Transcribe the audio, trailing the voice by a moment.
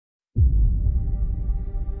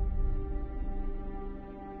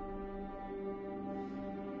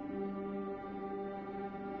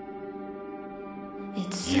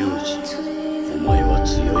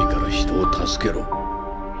助けろ。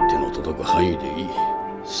手の届く範囲でいい。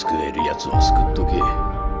救えるやつは救っとけ。迷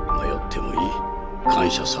ってもいい。感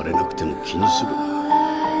謝されなくても気にするな。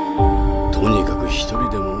とにかく一人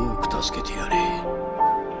でも多く助けてやれ。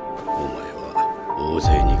お前は大勢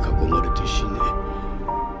に囲まれて死ね。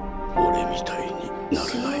俺みたいになる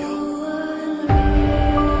なよ。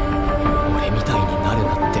俺みたいになるな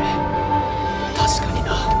って確かにな。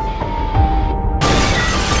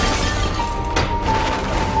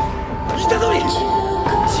虎杖、じ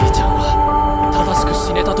いちゃんは正しく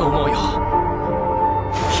死ねたと思うよ。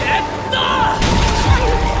けど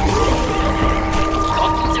こ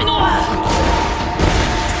っちのは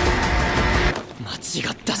間違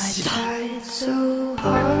った死だ。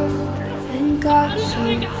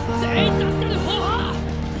全員助ける方法、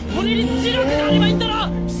骨に磁力があればいいんだろ。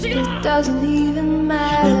死ぬ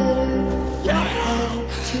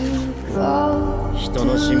人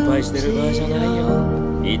の心配してる場合じゃないよ。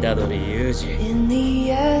虎杖裕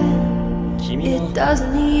二、君の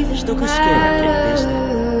秘匿死刑が決定した。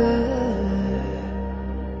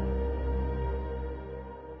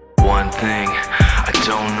One thing, I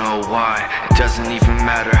don't know why. It doesn't even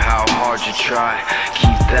matter how hard you try.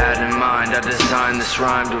 Keep that in mind. I designed this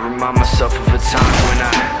rhyme to remind myself of a time when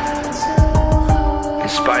in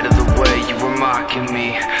spite of the way you were mocking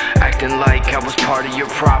me, acting like I was part of your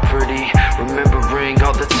property, remembering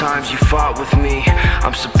all the times you fought with me,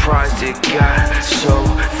 I'm surprised it got so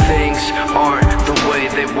things aren't the way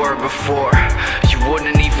they were before. You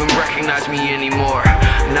wouldn't even recognize me anymore.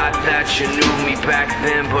 Not that you knew me back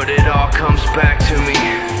then, but it all comes back to me.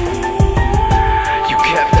 You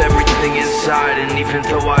kept everything inside, and even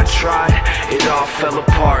though I tried, it all fell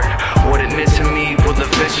apart. What it meant to me will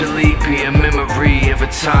eventually be a memory of a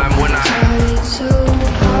time when I tried so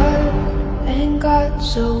hard and got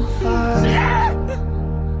so far,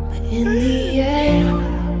 but in the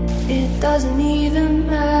end, it doesn't even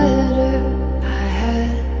matter. I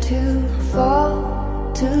had to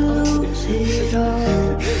fall to lose it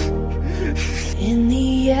all. In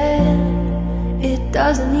the end, it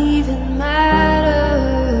doesn't even matter.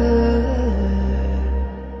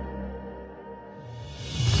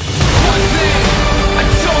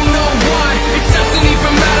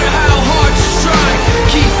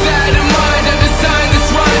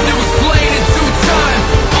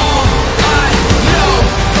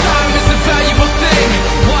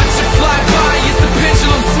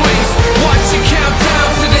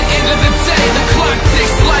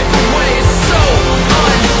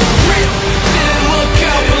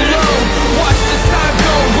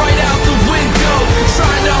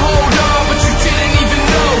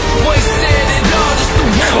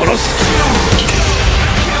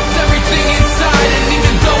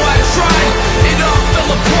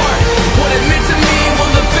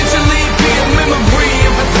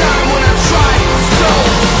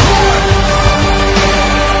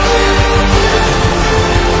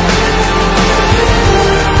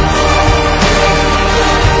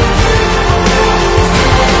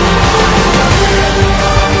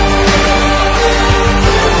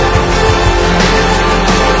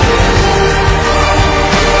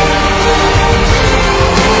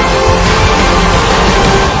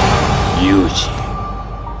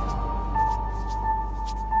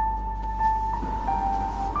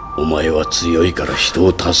お前は強いから人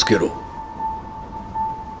を助けろ。